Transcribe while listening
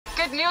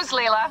Good news,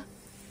 Layla.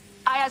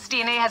 IS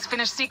DNA has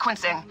finished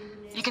sequencing.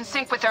 You can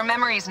sync with their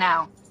memories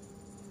now.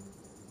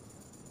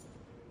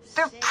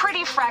 They're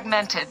pretty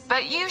fragmented,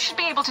 but you should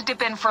be able to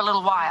dip in for a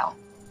little while.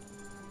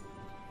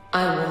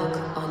 I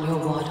walk on your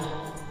water.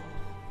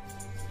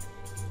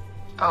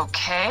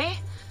 Okay.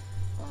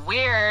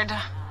 Weird.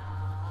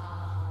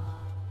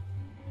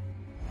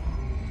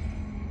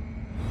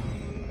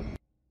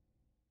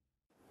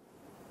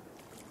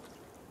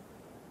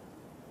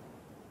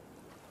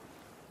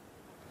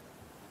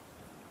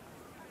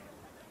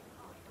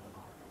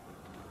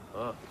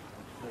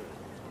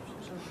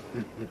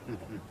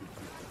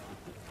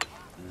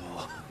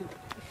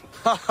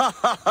 Ha ha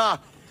ha ha!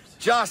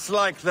 Just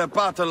like the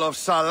Battle of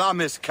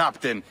Salamis,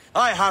 Captain.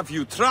 I have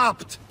you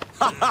trapped!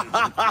 Here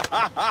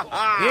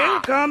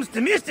comes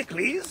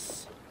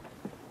Themistocles.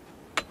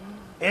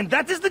 And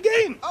that is the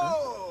game!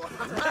 Oh!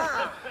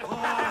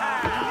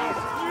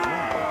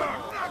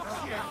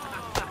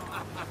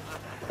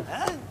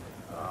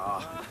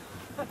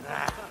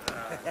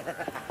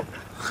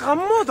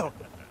 Hamodo!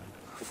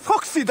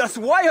 Foxidas,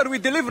 why are we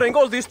delivering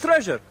all this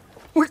treasure?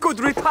 We could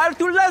retire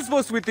to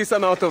Lesbos with this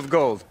amount of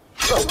gold.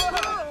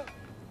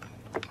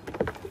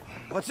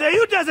 What say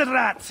you, desert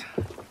rat?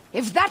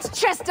 If that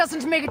chest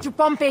doesn't make it to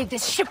Pompeii,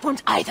 this ship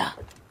won't either.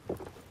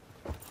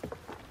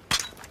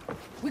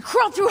 We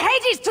crawl through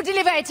Hades to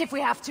deliver it if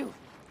we have to.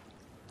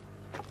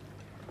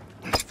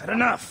 Fair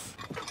enough.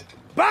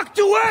 Back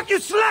to work, you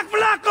slack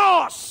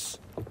vlakos!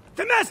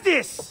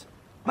 Themestis!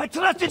 My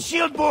trusted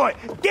shield boy,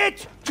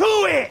 get to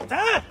it,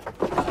 huh?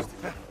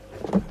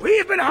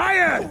 We've been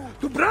hired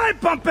to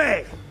bribe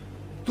Pompeii,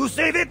 to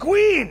save a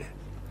queen,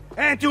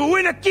 and to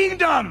win a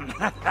kingdom.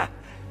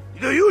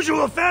 The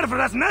usual fare for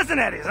us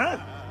mercenaries, huh?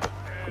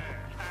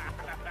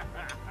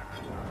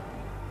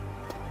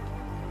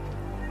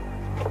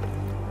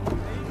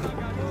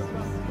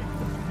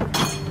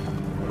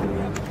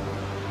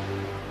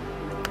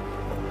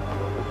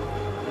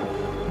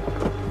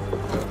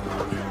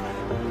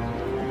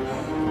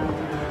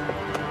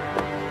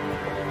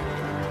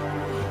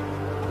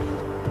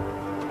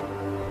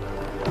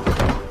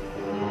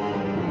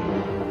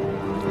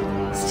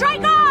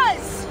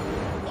 Strikers!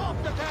 Off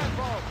the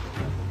tempo!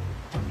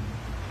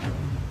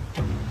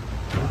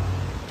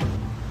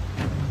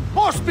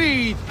 More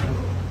speed!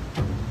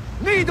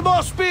 Need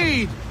more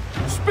speed!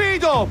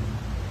 Speed up!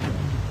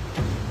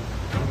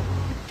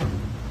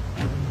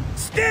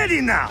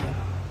 Steady now!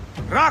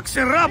 Rocks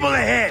and rubble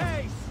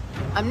ahead!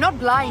 I'm not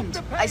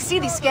blind. I see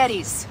these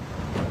scaries.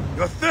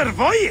 Your third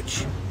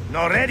voyage! And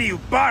already you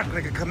bark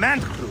like a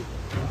command crew.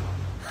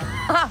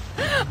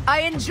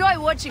 I enjoy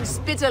watching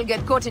spittle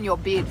get caught in your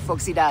beard,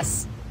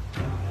 Foxidas.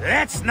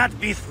 Let's not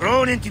be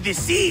thrown into the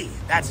sea.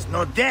 That's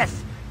no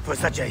death for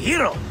such a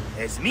hero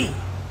as me.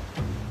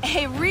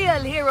 A real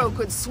hero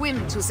could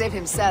swim to save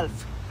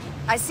himself.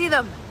 I see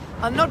them.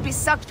 I'll not be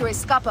sucked to a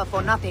scupper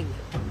for nothing.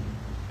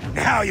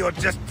 Now you're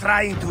just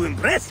trying to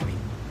impress me.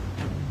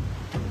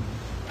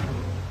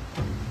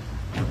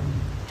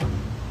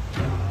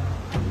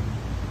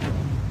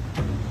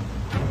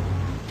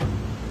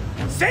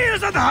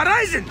 Sails on the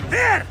horizon!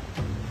 There!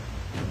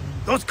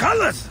 Those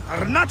colors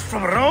are not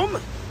from Rome.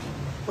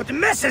 What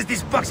mess has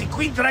this boxy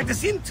queen dragged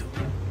us into?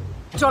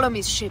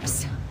 Ptolemy's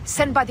ships.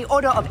 Sent by the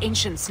Order of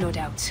Ancients, no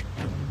doubt.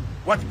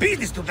 What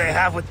business do they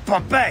have with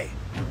Pompeii?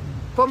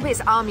 Pompeii's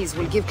armies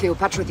will give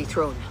Cleopatra the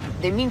throne.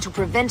 They mean to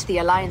prevent the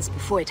alliance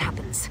before it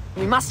happens.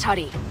 We must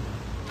hurry.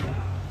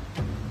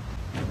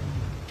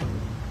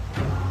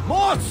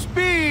 More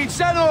speed,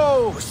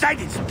 Zeno!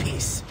 Poseidon's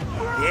peace.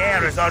 The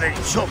air is already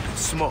choked with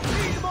smoke.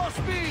 More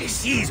The speed!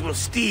 seas will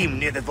steam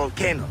near the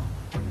volcano.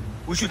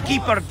 We should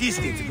keep our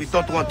distance if we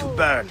don't want to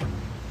burn.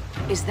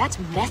 Is that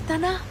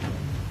Methana?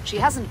 She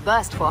hasn't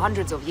burst for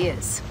hundreds of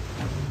years.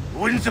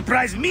 Wouldn't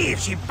surprise me if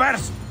she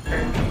burst.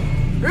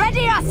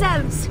 Ready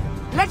ourselves!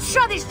 Let's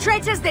show these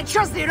traitors they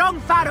chose the wrong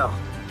pharaoh!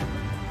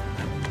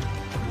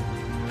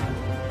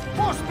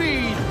 More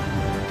speed!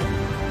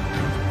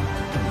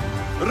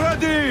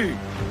 Ready!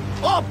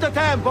 Up the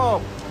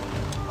tempo!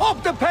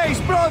 Up the pace,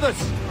 brothers!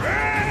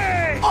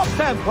 Up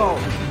tempo!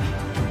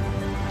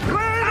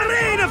 A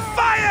rain of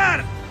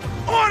fire!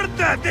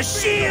 Order the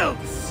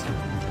shields!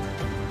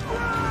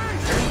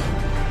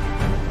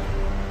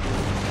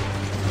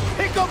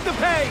 Pick up the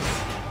pace!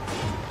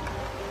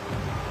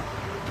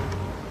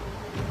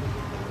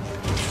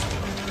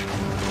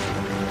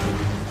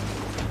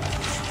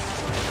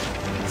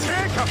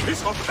 Take a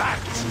piece of that!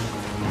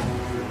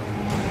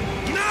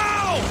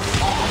 Now!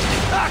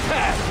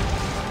 Attack!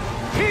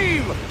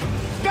 Team!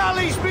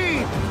 Galley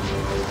speed!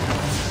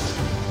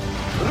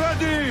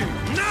 Ready!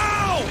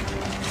 Now!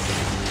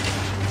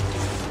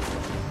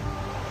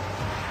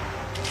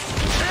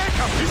 Take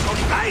a piece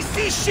of I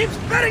see ships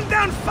bearing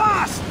down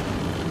fast!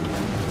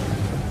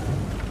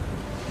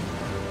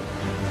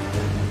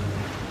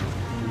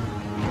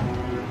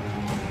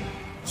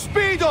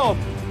 Speed up!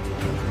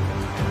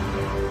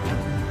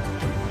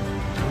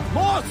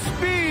 More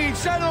speed,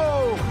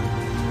 Zeno!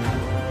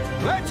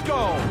 Let's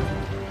go!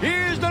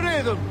 Here's the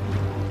rhythm!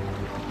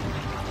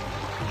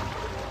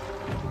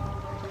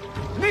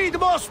 Need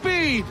more more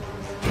speed!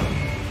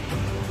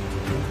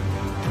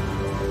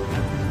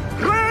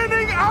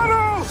 Raining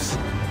arrows!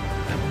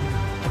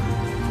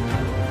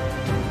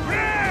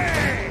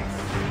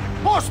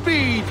 More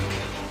speed!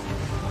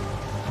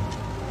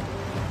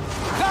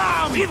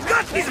 Down! We've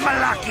got these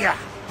Malakia!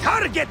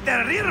 Target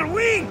their rear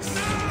wings!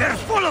 They're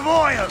full of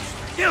oils!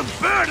 They'll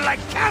burn like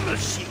camel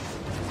shit!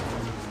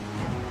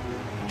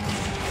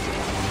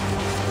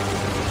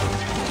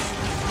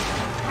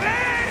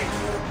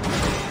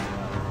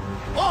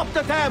 Up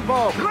the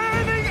tempo!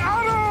 Raining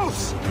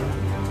arrows!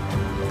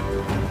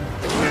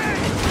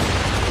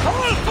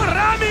 All for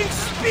ramming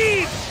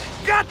speed!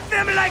 Got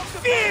them like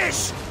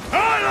fish!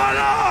 Oh la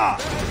la!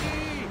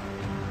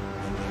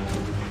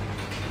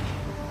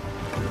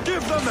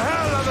 Give them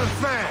hell of a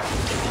fair!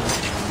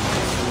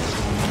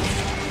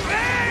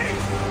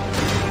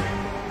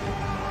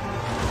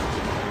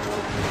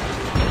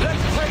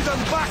 Let's play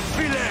them back,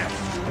 filet!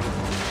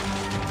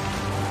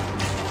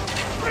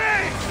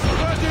 Ready!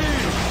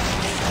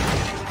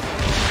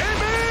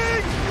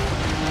 Aiming!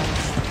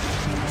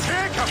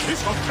 Take a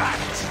piece of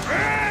that!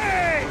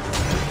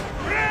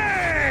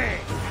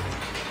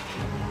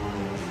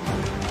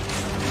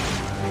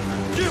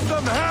 Give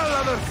them hell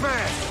of a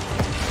fair!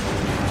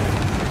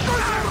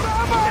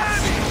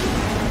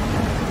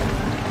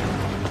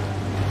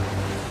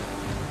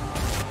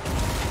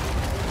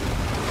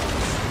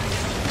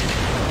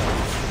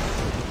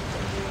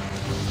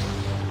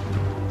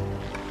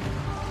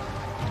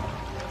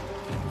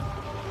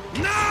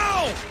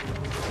 Now!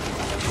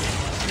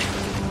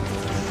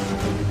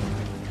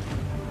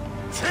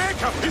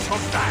 Take a piece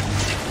of that!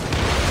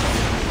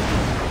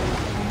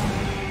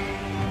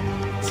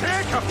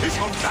 Take a piece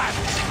of that!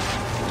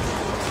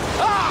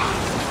 Ah!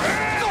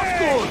 Not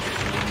good!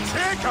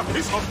 Take a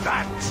piece of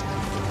that!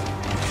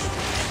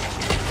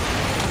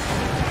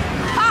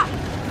 Ha!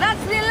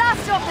 That's the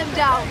last of them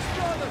down!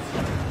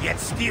 Yet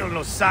still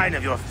no sign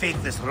of your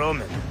faithless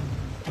Roman.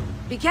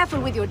 Be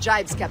careful with your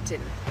jibes,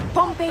 Captain.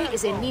 Pompey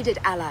is a needed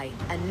ally,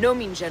 and no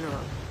mean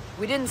general.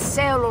 We didn't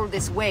sail all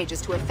this way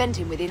just to offend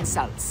him with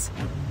insults.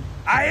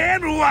 I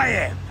am who I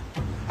am.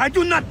 I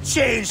do not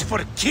change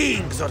for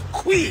kings or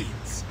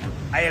queens.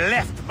 I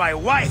left my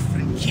wife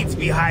and kids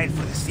behind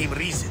for the same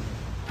reason.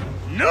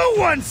 No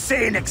one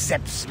sane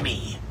accepts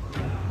me.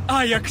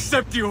 I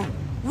accept you!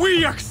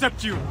 We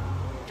accept you!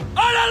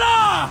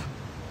 Alala!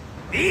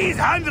 These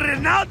 100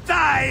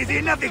 nauta is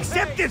enough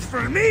acceptance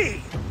for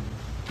me.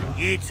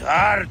 It's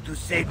hard to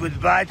say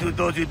goodbye to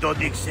those who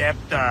don't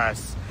accept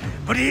us.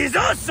 But it is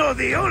also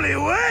the only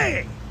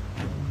way.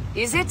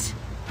 Is it?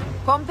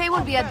 Pompey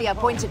will be at the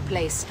appointed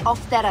place,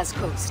 off Terra's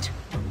coast.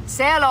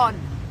 Sail on!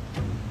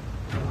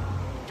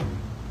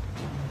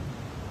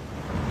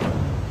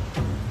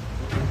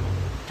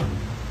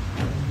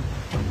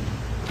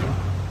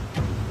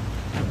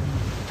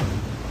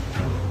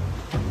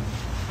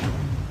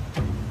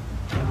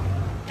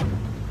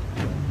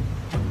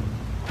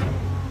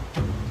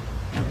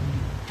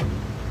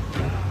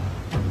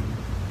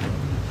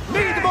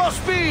 Need more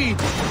speed!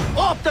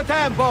 Up the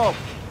tempo!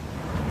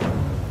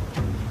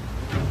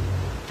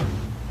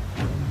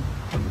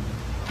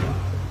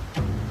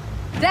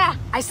 There!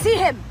 I see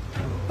him!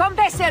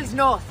 Pompey sails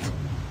north!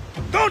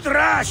 Don't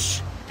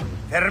rush!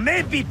 There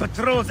may be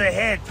patrols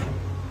ahead.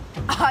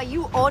 Are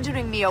you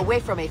ordering me away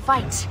from a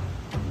fight?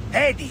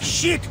 Heady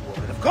shit,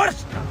 woman, of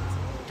course not.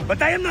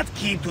 But I am not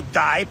keen to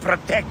die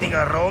protecting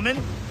a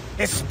Roman,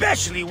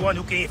 especially one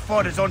who can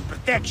afford his own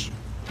protection.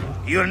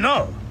 You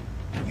know,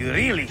 you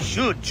really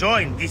should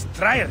join this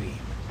trireme.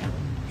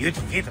 You'd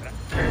fit right.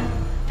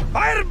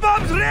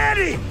 Firebombs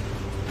ready!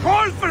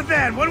 Call for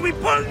them when we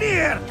pull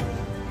near!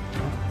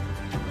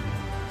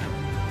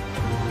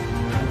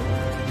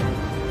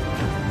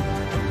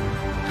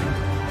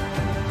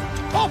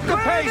 Up the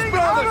pace,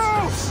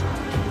 brothers!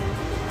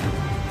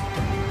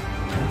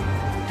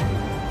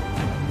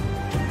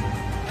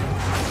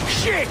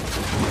 Shit!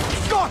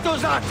 Got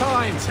us that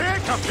time!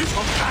 Take a piece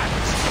of that!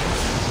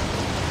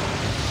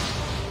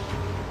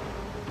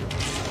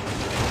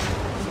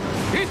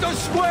 Hit us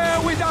square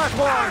with that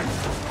one!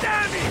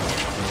 Damn it!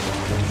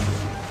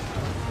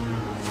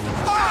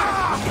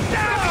 Ah!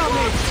 Damn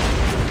it!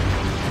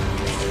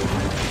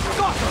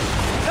 Got us!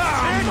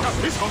 Take a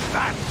piece of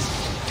that!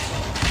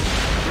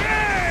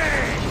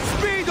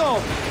 Speed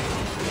up!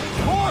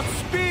 More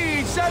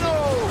speed, Zeno!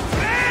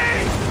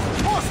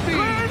 More speed!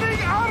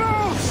 Raining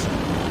arrows!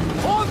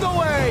 On the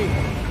way!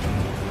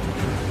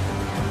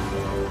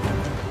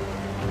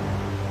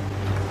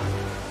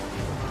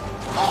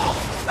 Oh,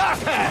 that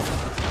head!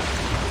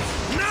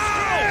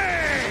 Now!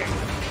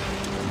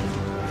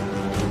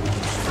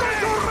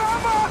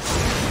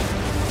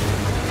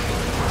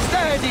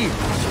 Steady!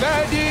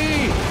 Steady!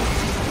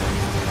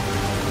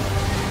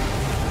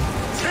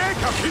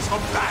 Take a piece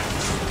of that!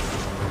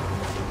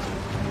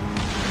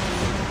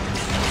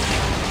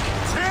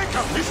 Take a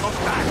piece of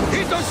that!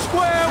 Hit us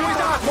square with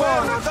that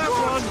one!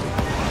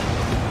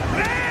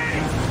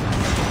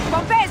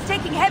 Pompey is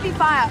taking heavy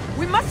fire!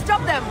 We must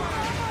stop them!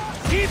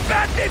 Keep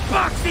at the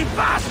boxy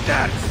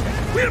bastards!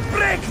 We'll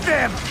break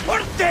them,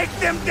 or take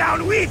them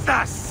down with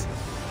us!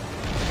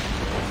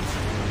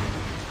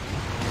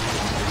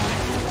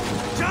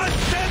 Just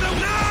say them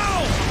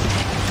now!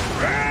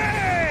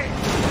 Ray!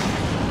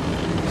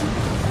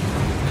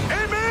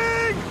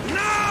 Aiming!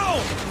 Now!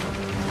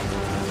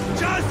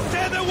 Just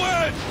say the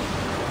word!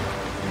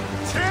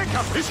 Take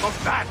a piece of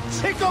that!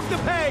 Pick up the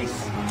pace!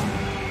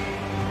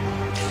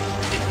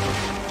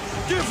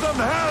 Give them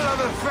hell of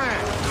a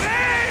fan!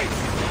 Race!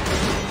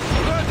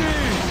 Ready!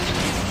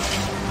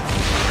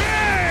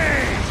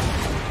 Race!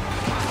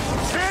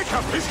 Take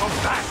a piece of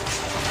that!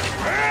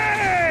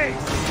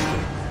 Race!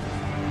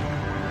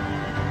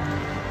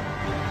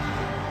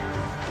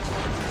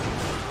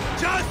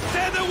 Just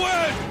say the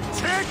word!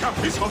 Take a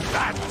piece of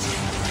that!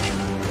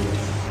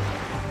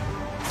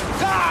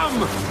 Come!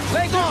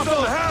 Let Give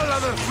them hell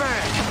of a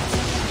fan!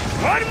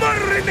 One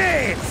more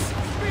remains!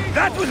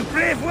 That was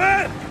brave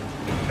work!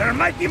 There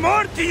might be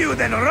more to you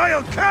than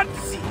royal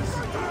courtesies!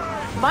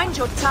 Mind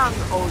your tongue,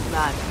 old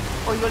man,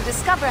 or you'll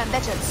discover I'm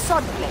better at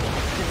swordplay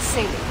than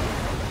sailing.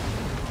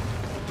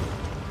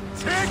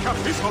 Take a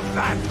piece of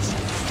that!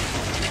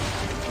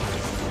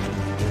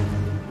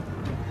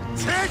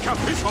 Take a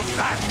piece of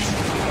that!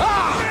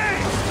 Ah!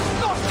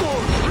 Not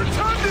good!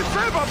 Return the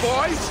favor,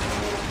 boys!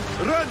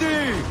 Ready!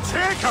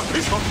 Take a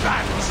piece of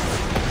that!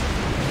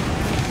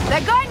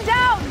 They're going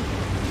down!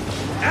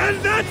 And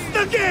that's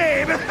the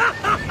game!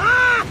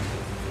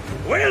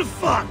 Well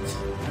fought!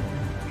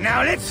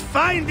 Now let's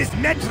find this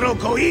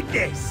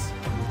Metrocoides!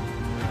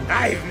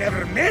 I've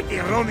never met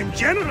a Roman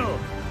general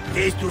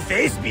face to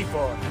face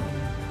before.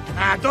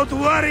 Don't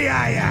worry,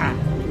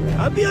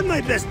 I'll be on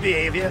my best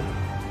behavior.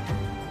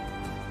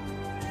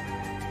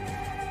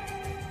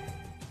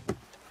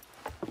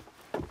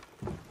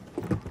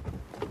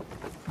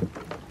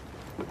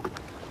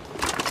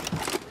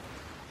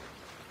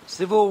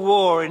 Civil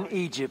war in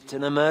Egypt,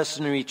 and a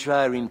mercenary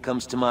trireme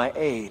comes to my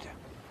aid.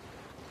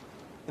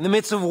 In the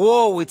midst of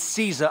war with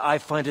Caesar, I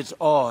find it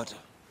odd.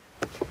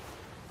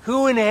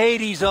 Who in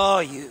Hades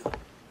are you?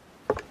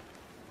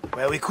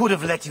 Well, we could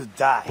have let you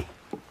die.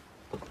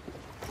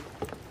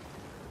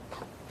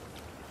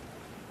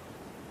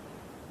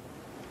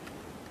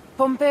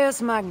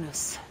 Pompeius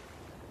Magnus.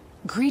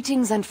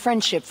 Greetings and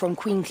friendship from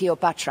Queen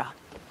Cleopatra.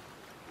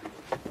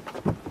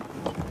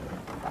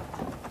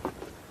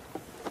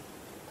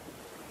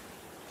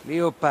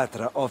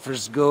 Cleopatra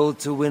offers gold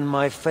to win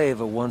my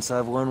favor once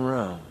I've won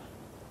Rome.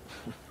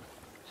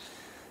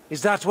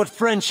 Is that what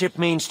friendship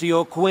means to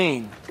your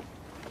queen?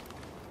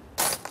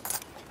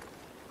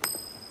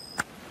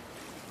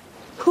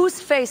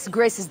 Whose face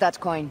graces that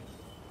coin?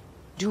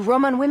 Do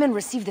Roman women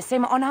receive the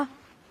same honor?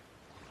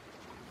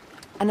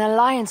 An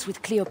alliance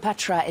with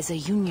Cleopatra is a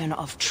union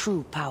of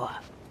true power.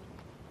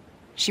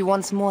 She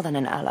wants more than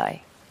an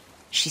ally.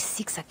 She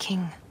seeks a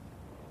king.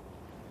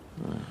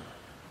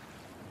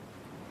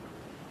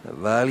 A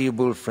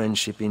valuable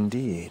friendship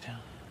indeed.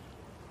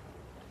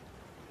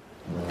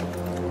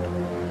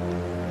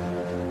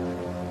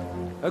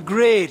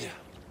 Agreed.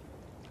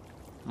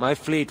 My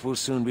fleet will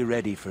soon be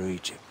ready for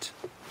Egypt.